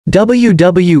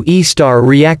WWE star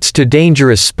reacts to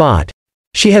dangerous spot.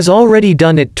 She has already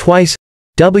done it twice.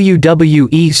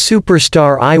 WWE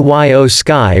Superstar IYO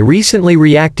SKY recently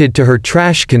reacted to her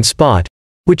trash can spot,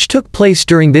 which took place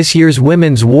during this year's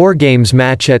women's WarGames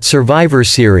match at Survivor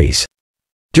Series.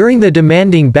 During the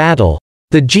demanding battle,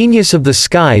 the genius of the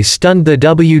Sky stunned the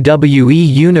WWE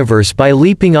Universe by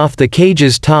leaping off the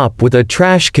cage's top with a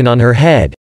trash can on her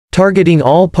head, targeting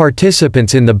all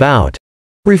participants in the bout.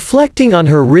 Reflecting on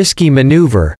her risky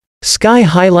maneuver, Sky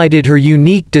highlighted her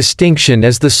unique distinction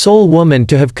as the sole woman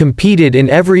to have competed in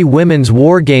every women's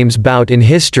WarGames bout in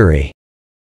history.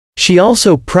 She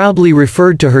also proudly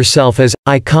referred to herself as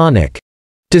iconic.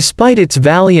 Despite its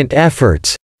valiant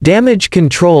efforts, Damage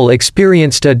Control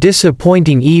experienced a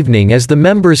disappointing evening as the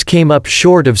members came up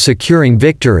short of securing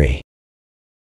victory.